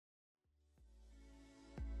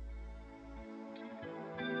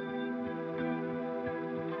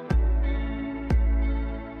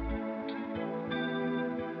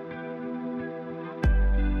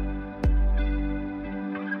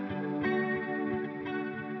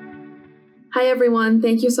Hi, everyone.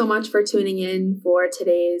 Thank you so much for tuning in for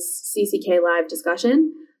today's CCK Live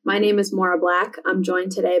discussion. My name is Maura Black. I'm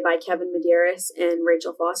joined today by Kevin Medeiros and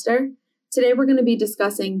Rachel Foster. Today, we're going to be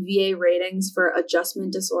discussing VA ratings for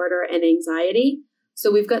adjustment disorder and anxiety.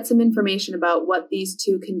 So we've got some information about what these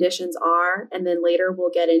two conditions are, and then later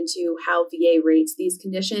we'll get into how VA rates these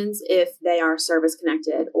conditions if they are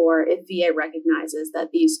service-connected or if VA recognizes that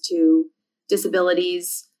these two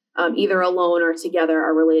disabilities either alone or together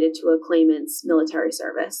are related to a claimant's military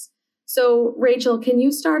service. So, Rachel, can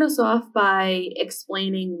you start us off by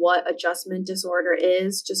explaining what adjustment disorder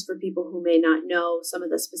is, just for people who may not know some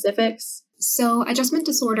of the specifics? So, adjustment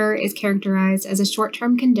disorder is characterized as a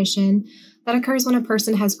short-term condition that occurs when a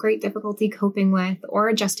person has great difficulty coping with or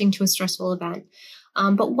adjusting to a stressful event,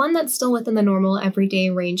 but one that's still within the normal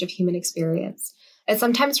everyday range of human experience. It's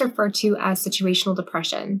sometimes referred to as situational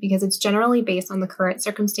depression because it's generally based on the current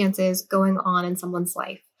circumstances going on in someone's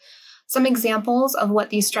life. Some examples of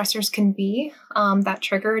what these stressors can be that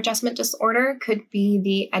trigger adjustment disorder could be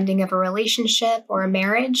the ending of a relationship or a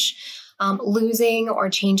marriage, losing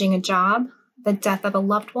or changing a job, the death of a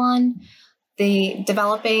loved one, the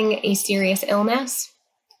developing a serious illness,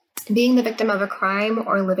 being the victim of a crime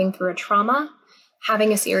or living through a trauma,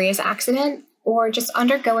 having a serious accident, or just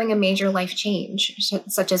undergoing a major life change,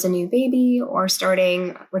 such as a new baby or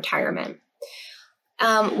starting retirement.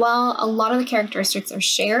 While a lot of the characteristics are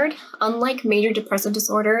shared, unlike major depressive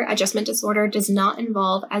disorder, adjustment disorder does not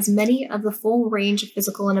involve as many of the full range of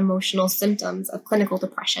physical and emotional symptoms of clinical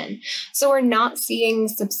depression. So we're not seeing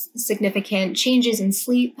significant changes in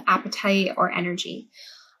sleep, appetite, or energy.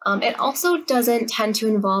 It also doesn't tend to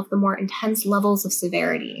involve the more intense levels of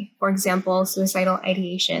severity, for example, suicidal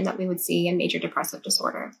ideation that we would see in major depressive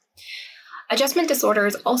disorder. Adjustment disorder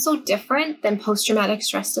is also different than post-traumatic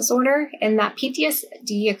stress disorder in that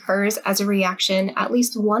PTSD occurs as a reaction at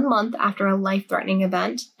least 1 month after a life-threatening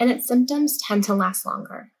event, and its symptoms tend to last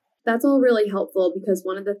longer. That's all really helpful because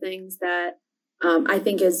one of the things that I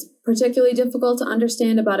think is particularly difficult to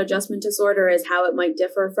understand about adjustment disorder is how it might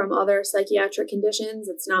differ from other psychiatric conditions.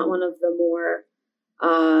 It's not one of the more,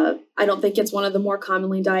 I don't think it's one of the more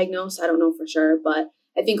commonly diagnosed. I don't know for sure, but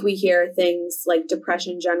I think we hear things like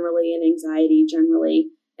depression generally and anxiety generally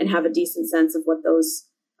and have a decent sense of what those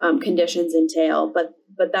conditions entail. But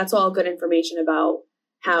that's all good information about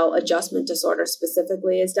how adjustment disorder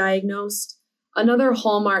specifically is diagnosed. Another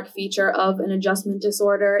hallmark feature of an adjustment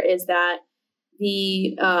disorder is that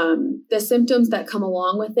the symptoms that come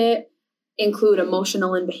along with it include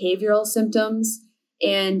emotional and behavioral symptoms,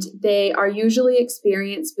 and they are usually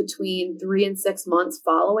experienced between 3 and 6 months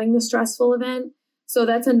following the stressful event. So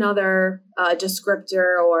that's another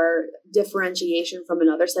descriptor or differentiation from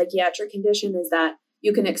another psychiatric condition is that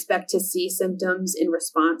you can expect to see symptoms in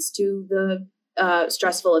response to the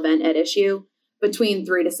stressful event at issue between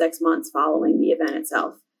 3 to 6 months following the event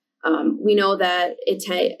itself. We know that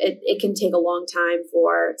it can take a long time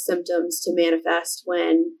for symptoms to manifest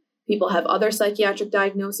when people have other psychiatric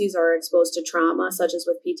diagnoses or are exposed to trauma, such as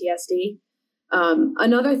with PTSD.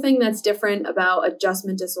 Another thing that's different about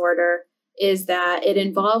adjustment disorder is that it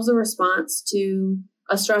involves a response to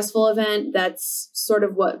a stressful event that's sort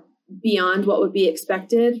of beyond what would be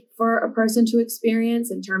expected for a person to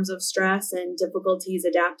experience in terms of stress and difficulties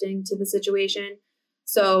adapting to the situation.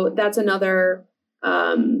 So that's another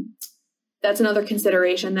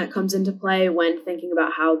consideration that comes into play when thinking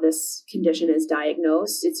about how this condition is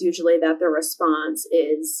diagnosed. It's usually that the response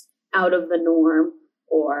is out of the norm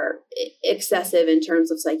or excessive in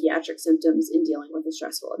terms of psychiatric symptoms in dealing with a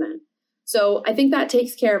stressful event. So I think that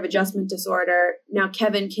takes care of adjustment disorder. Now,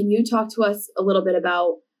 Kevin, can you talk to us a little bit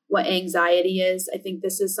about what anxiety is? I think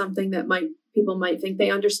this is something that people might think they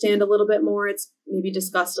understand a little bit more. It's maybe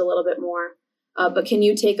discussed a little bit more. But can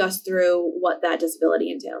you take us through what that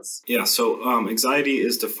disability entails? Yeah, so anxiety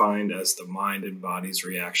is defined as the mind and body's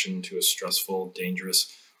reaction to a stressful, dangerous,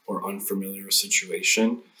 or unfamiliar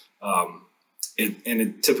situation.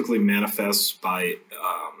 It typically manifests by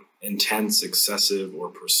intense, excessive, or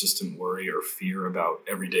persistent worry or fear about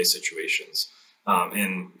everyday situations.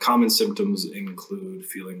 And common symptoms include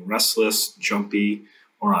feeling restless, jumpy,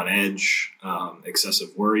 or on edge, excessive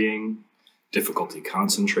worrying, difficulty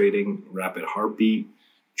concentrating, rapid heartbeat,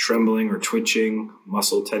 trembling or twitching,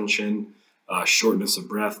 muscle tension, shortness of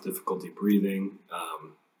breath, difficulty breathing,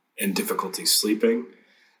 and difficulty sleeping.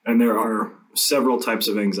 And there are several types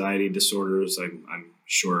of anxiety disorders. I'm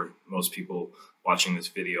sure most people watching this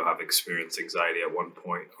video have experienced anxiety at one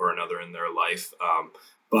point or another in their life,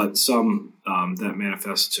 but some that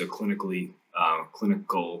manifest to clinical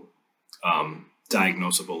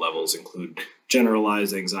diagnosable levels include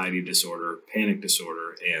generalized anxiety disorder, panic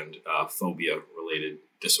disorder, and phobia-related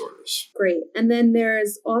disorders. Great. And then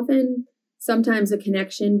there's sometimes a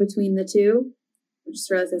connection between the two. I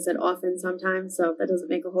just realized I said often sometimes, so that doesn't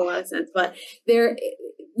make a whole lot of sense. But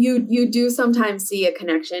you do sometimes see a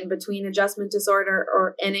connection between adjustment disorder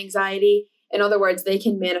and anxiety. In other words, they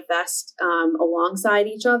can manifest alongside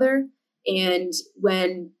each other. And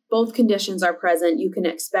when both conditions are present, you can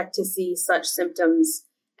expect to see such symptoms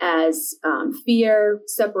as fear,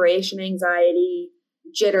 separation anxiety,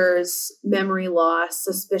 jitters, memory loss,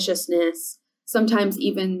 suspiciousness, sometimes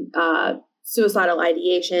even suicidal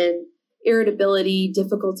ideation, irritability,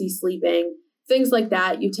 difficulty sleeping, things like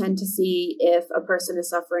that. You tend to see if a person is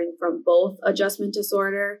suffering from both adjustment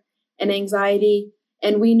disorder and anxiety.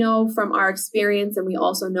 And we know from our experience, and we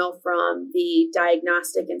also know from the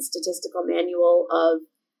Diagnostic and Statistical Manual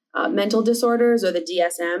of Mental Disorders, or the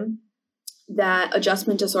DSM, that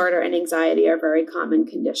adjustment disorder and anxiety are very common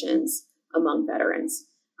conditions among veterans.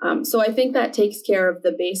 So I think that takes care of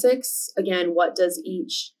the basics. Again, what does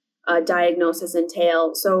each diagnosis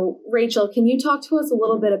entail? So Rachel, can you talk to us a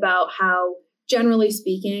little bit about how, generally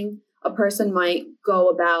speaking, a person might go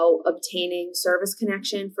about obtaining service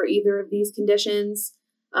connection for either of these conditions?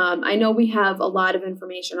 I know we have a lot of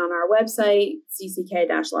information on our website,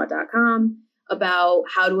 cck-law.com, about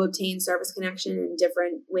how to obtain service connection in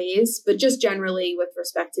different ways, but just generally with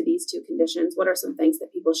respect to these two conditions, what are some things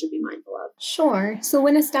that people should be mindful of? Sure. So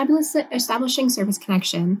when establishing service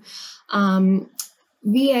connection,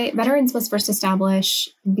 veterans must first establish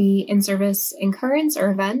the in-service occurrence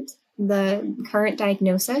or event, the current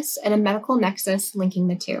diagnosis, and a medical nexus linking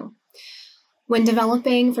the two. When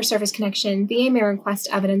developing for service connection, VA may request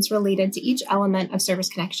evidence related to each element of service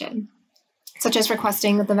connection, such as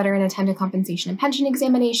requesting that the veteran attend a compensation and pension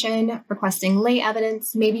examination, requesting lay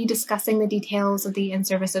evidence, maybe discussing the details of the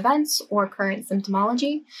in-service events or current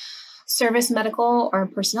symptomology, service medical or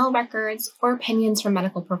personnel records, or opinions from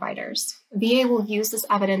medical providers. VA will use this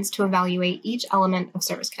evidence to evaluate each element of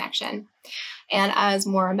service connection. And as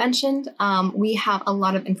Maura mentioned, we have a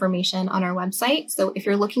lot of information on our website. So if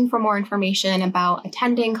you're looking for more information about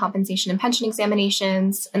attending compensation and pension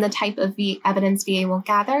examinations and the type of evidence VA will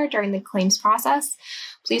gather during the claims process,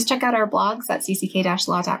 please check out our blogs at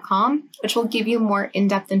cck-law.com, which will give you more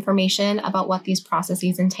in-depth information about what these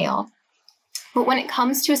processes entail. But when it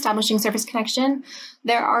comes to establishing service connection,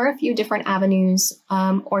 there are a few different avenues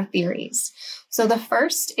or theories. So the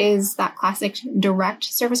first is that classic direct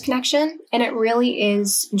service connection, and it really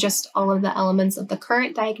is just all of the elements of the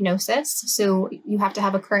current diagnosis. So you have to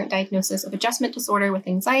have a current diagnosis of adjustment disorder with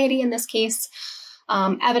anxiety in this case,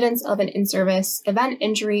 evidence of an in-service event,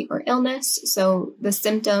 injury, or illness. So the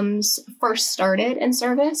symptoms first started in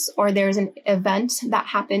service, or there's an event that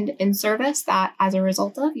happened in service that as a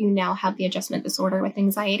result of, you now have the adjustment disorder with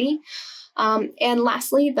anxiety. And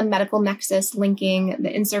lastly, the medical nexus linking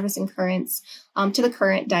the in-service occurrence to the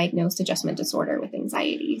current diagnosed adjustment disorder with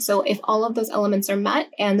anxiety. So if all of those elements are met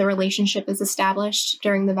and the relationship is established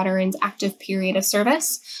during the veteran's active period of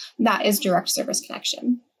service, that is direct service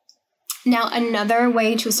connection. Now, another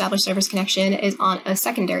way to establish service connection is on a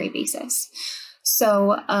secondary basis.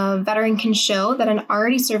 So a veteran can show that an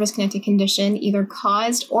already service-connected condition either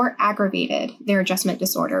caused or aggravated their adjustment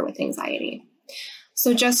disorder with anxiety.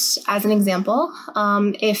 So just as an example,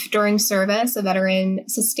 if during service a veteran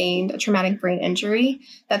sustained a traumatic brain injury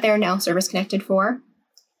that they're now service-connected for,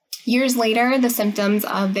 years later, the symptoms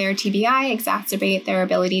of their TBI exacerbate their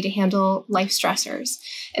ability to handle life stressors.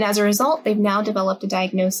 And as a result, they've now developed a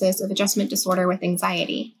diagnosis of adjustment disorder with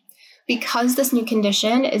anxiety. Because this new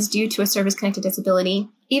condition is due to a service-connected disability,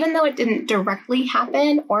 even though it didn't directly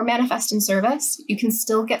happen or manifest in service, you can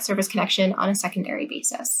still get service connection on a secondary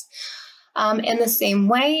basis. In the same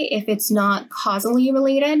way, if it's not causally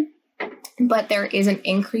related, but there is an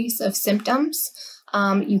increase of symptoms,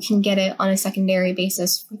 you can get it on a secondary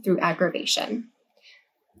basis through aggravation.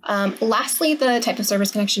 Lastly, the type of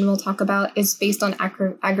service connection we'll talk about is based on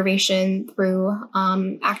aggravation through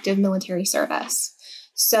active military service.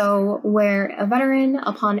 So where a veteran,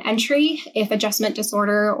 upon entry, if adjustment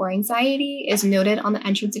disorder or anxiety is noted on the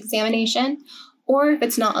entrance examination, or if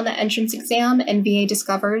it's not on the entrance exam and VA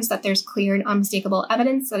discovers that there's clear and unmistakable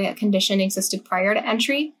evidence that a condition existed prior to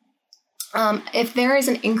entry, if there is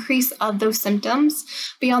an increase of those symptoms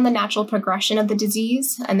beyond the natural progression of the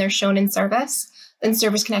disease and they're shown in service, then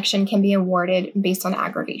service connection can be awarded based on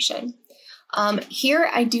aggravation. Here,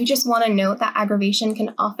 I do just want to note that aggravation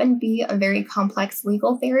can often be a very complex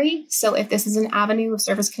legal theory. So if this is an avenue of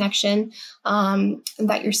service connection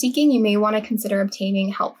that you're seeking, you may want to consider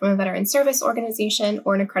obtaining help from a veteran service organization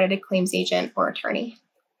or an accredited claims agent or attorney.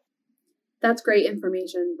 That's great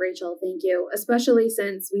information, Rachel. Thank you. Especially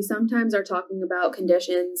since we sometimes are talking about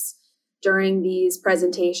conditions during these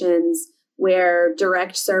presentations where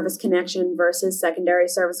direct service connection versus secondary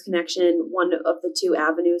service connection, one of the two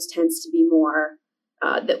avenues tends to be more,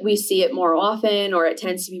 that we see it more often, or it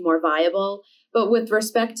tends to be more viable. But with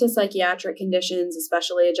respect to psychiatric conditions,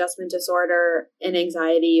 especially adjustment disorder and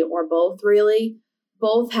anxiety, or both really,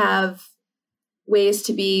 both have ways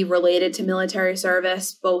to be related to military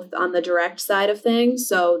service, both on the direct side of things.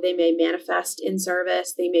 So they may manifest in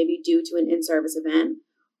service, they may be due to an in-service event,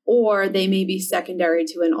 or they may be secondary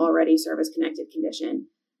to an already service-connected condition.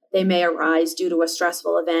 They may arise due to a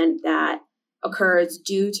stressful event that occurs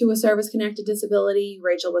due to a service-connected disability.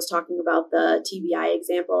 Rachel was talking about the TBI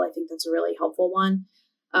example. I think that's a really helpful one.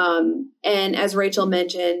 And as Rachel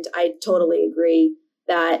mentioned, I totally agree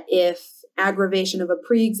that if aggravation of a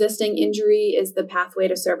pre-existing injury is the pathway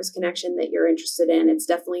to service connection that you're interested in, it's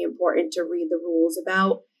definitely important to read the rules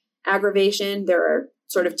about aggravation. There are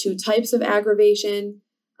sort of two types of aggravation.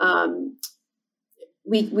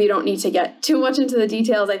 We don't need to get too much into the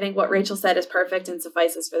details. I think what Rachel said is perfect and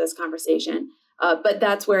suffices for this conversation. But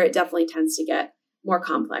that's where it definitely tends to get more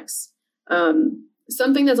complex.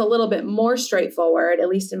 Something that's a little bit more straightforward, at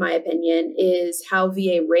least in my opinion, is how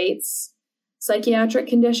VA rates psychiatric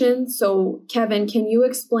conditions. So Kevin, can you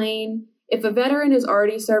explain, if a veteran is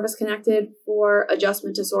already service connected for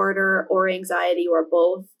adjustment disorder or anxiety or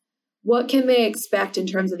both, what can they expect in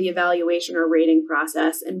terms of the evaluation or rating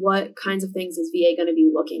process, and what kinds of things is VA going to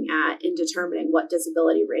be looking at in determining what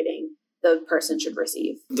disability rating the person should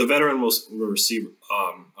receive? The veteran will receive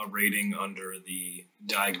a rating under the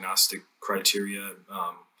diagnostic criteria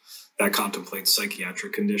that contemplates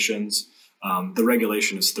psychiatric conditions. The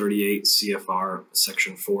regulation is 38 CFR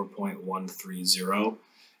section 4.130,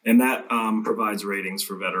 and that provides ratings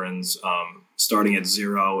for veterans starting at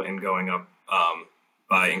 0 and going up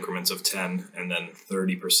by increments of 10, and then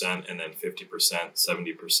 30%, and then 50%,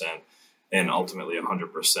 70%, and ultimately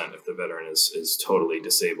 100% if the veteran is totally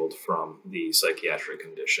disabled from the psychiatric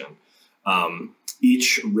condition.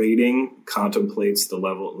 Each rating contemplates the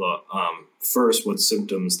level, first, what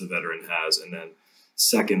symptoms the veteran has, and then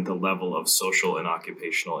second, the level of social and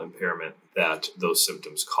occupational impairment that those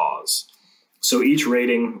symptoms cause. So each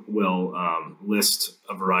rating will list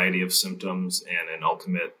a variety of symptoms and an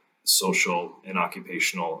ultimate social and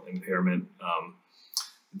occupational impairment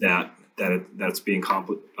that's being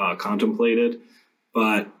contemplated.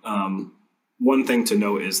 But one thing to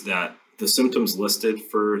note is that the symptoms listed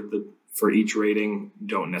for each rating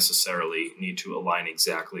don't necessarily need to align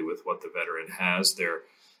exactly with what the veteran has.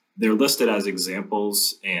 They're listed as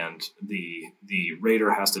examples, and the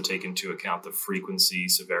rater has to take into account the frequency,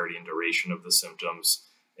 severity, and duration of the symptoms,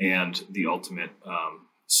 and the ultimate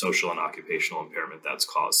social and occupational impairment that's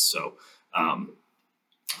caused. So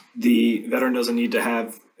the veteran doesn't need to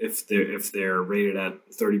have, if they're rated at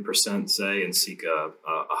 30%, say, and seek a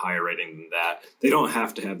higher rating than that, they don't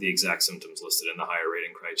have to have the exact symptoms listed in the higher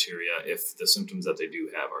rating criteria if the symptoms that they do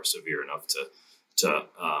have are severe enough to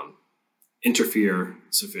interfere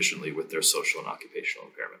sufficiently with their social and occupational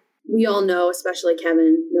impairment. We all know, especially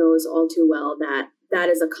Kevin knows all too well, that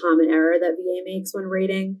is a common error that VA makes when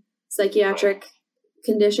rating psychiatric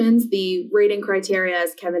conditions. The rating criteria,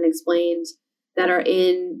 as Kevin explained, that are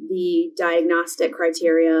in the diagnostic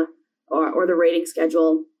criteria or the rating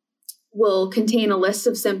schedule will contain a list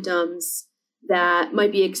of symptoms that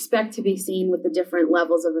might be expected to be seen with the different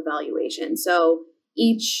levels of evaluation. So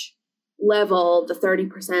each level, the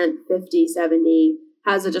 30%, 50, 70,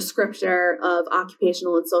 has a descriptor of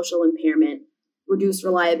occupational and social impairment. Reduced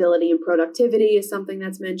reliability and productivity is something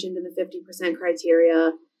that's mentioned in the 50%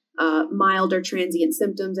 criteria. Mild or transient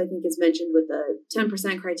symptoms, I think, is mentioned with the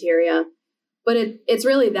 10% criteria. But it's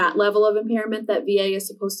really that level of impairment that VA is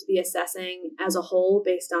supposed to be assessing as a whole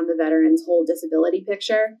based on the veteran's whole disability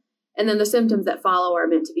picture. And then the symptoms that follow are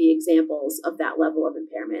meant to be examples of that level of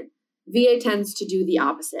impairment. VA tends to do the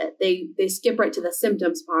opposite. They skip right to the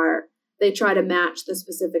symptoms part. They try to match the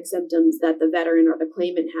specific symptoms that the veteran or the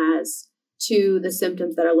claimant has to the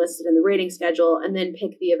symptoms that are listed in the rating schedule, and then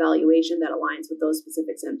pick the evaluation that aligns with those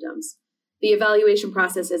specific symptoms. The evaluation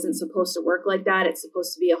process isn't supposed to work like that. It's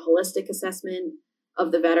supposed to be a holistic assessment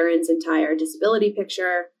of the veteran's entire disability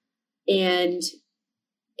picture. And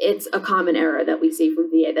it's a common error that we see from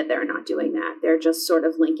VA that they're not doing that. They're just sort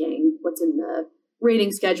of linking what's in the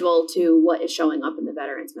rating schedule to what is showing up in the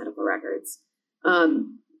veteran's medical records.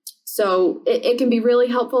 So it can be really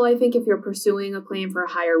helpful, I think, if you're pursuing a claim for a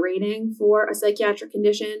higher rating for a psychiatric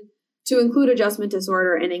condition, to include adjustment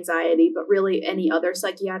disorder and anxiety, but really any other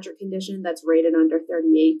psychiatric condition that's rated under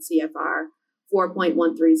 38 CFR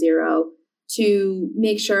 4.130, to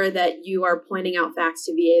make sure that you are pointing out facts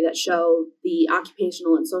to VA that show the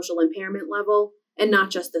occupational and social impairment level, and not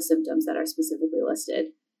just the symptoms that are specifically listed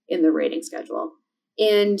in the rating schedule.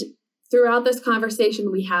 And throughout this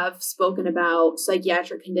conversation, we have spoken about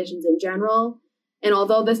psychiatric conditions in general. And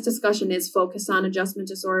although this discussion is focused on adjustment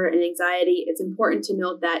disorder and anxiety, it's important to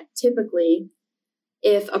note that typically,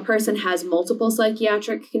 if a person has multiple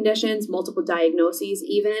psychiatric conditions, multiple diagnoses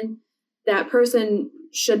even, that person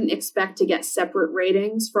shouldn't expect to get separate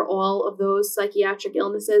ratings for all of those psychiatric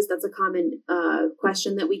illnesses. That's a common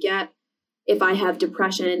question that we get. If I have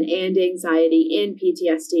depression and anxiety and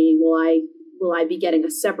PTSD, will I be getting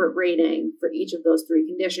a separate rating for each of those three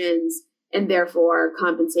conditions, and therefore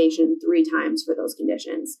compensation 3 times for those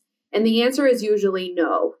conditions? And the answer is usually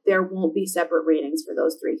no, there won't be separate ratings for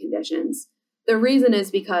those 3 conditions. The reason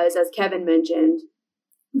is because, as Kevin mentioned,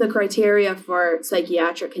 the criteria for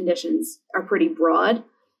psychiatric conditions are pretty broad,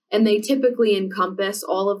 and they typically encompass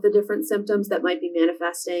all of the different symptoms that might be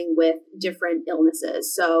manifesting with different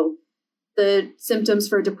illnesses. So the symptoms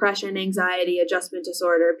for depression, anxiety, adjustment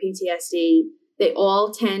disorder, PTSD, they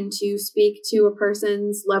all tend to speak to a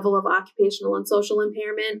person's level of occupational and social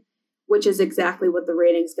impairment, which is exactly what the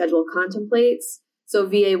rating schedule contemplates. So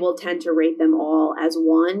VA will tend to rate them all as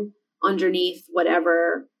 1 underneath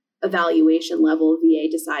whatever evaluation level VA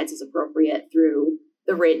decides is appropriate through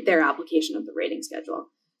their application of the rating schedule.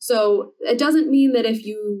 So it doesn't mean that if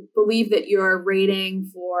you believe that your rating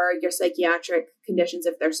for your psychiatric conditions,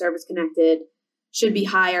 if they're service-connected, should be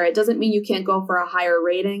higher. It doesn't mean you can't go for a higher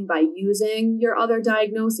rating by using your other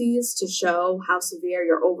diagnoses to show how severe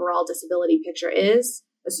your overall disability picture is,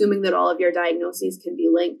 assuming that all of your diagnoses can be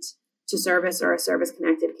linked to service or a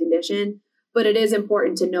service-connected condition. But it is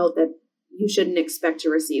important to note that you shouldn't expect to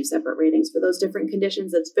receive separate ratings for those different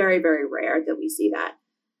conditions. It's very, very rare that we see that.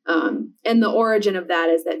 And the origin of that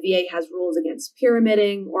is that VA has rules against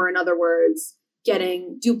pyramiding, or in other words,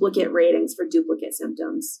 getting duplicate ratings for duplicate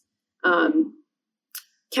symptoms.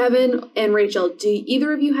 Kevin and Rachel, do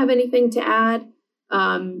either of you have anything to add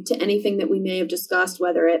to anything that we may have discussed,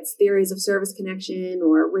 whether it's theories of service connection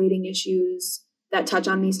or rating issues that touch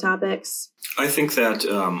on these topics? I think that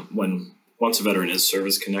once a veteran is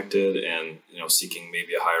service connected and seeking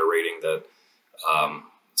maybe a higher rating, that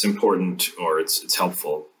it's important, or it's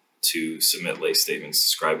helpful to submit lay statements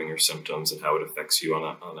describing your symptoms and how it affects you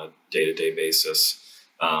on a day-to-day basis.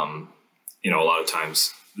 A lot of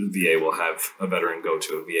times the VA will have a veteran go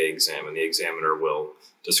to a VA exam, and the examiner will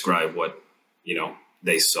describe what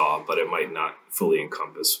they saw, but it might not fully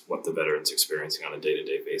encompass what the veteran's experiencing on a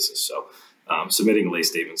day-to-day basis. So submitting lay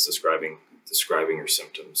statements describing your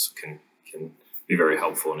symptoms can be very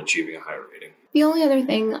helpful in achieving a higher rating. The only other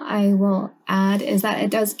thing I will add is that it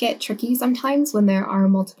does get tricky sometimes when there are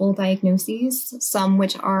multiple diagnoses, some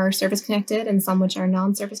which are service-connected and some which are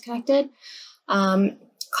non-service connected.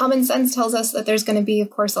 Common sense tells us that there's going to be, of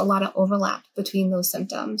course, a lot of overlap between those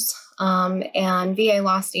symptoms. And VA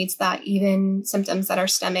law states that even symptoms that are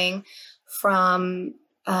stemming from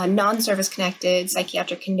a non-service connected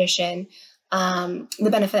psychiatric condition, the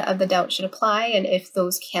benefit of the doubt should apply. And if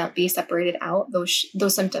those can't be separated out, those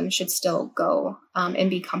symptoms should still go and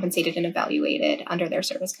be compensated and evaluated under their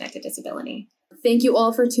service-connected disability. Thank you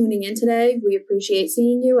all for tuning in today. We appreciate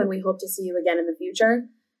seeing you, and we hope to see you again in the future.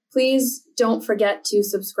 Please don't forget to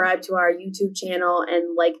subscribe to our YouTube channel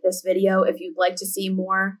and like this video if you'd like to see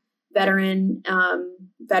more veterans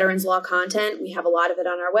law content. We have a lot of it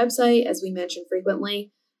on our website, as we mention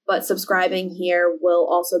frequently, but subscribing here will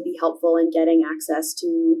also be helpful in getting access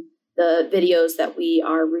to the videos that we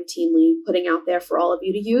are routinely putting out there for all of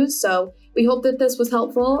you to use. So we hope that this was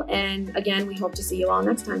helpful. And again, we hope to see you all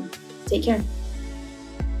next time. Take care.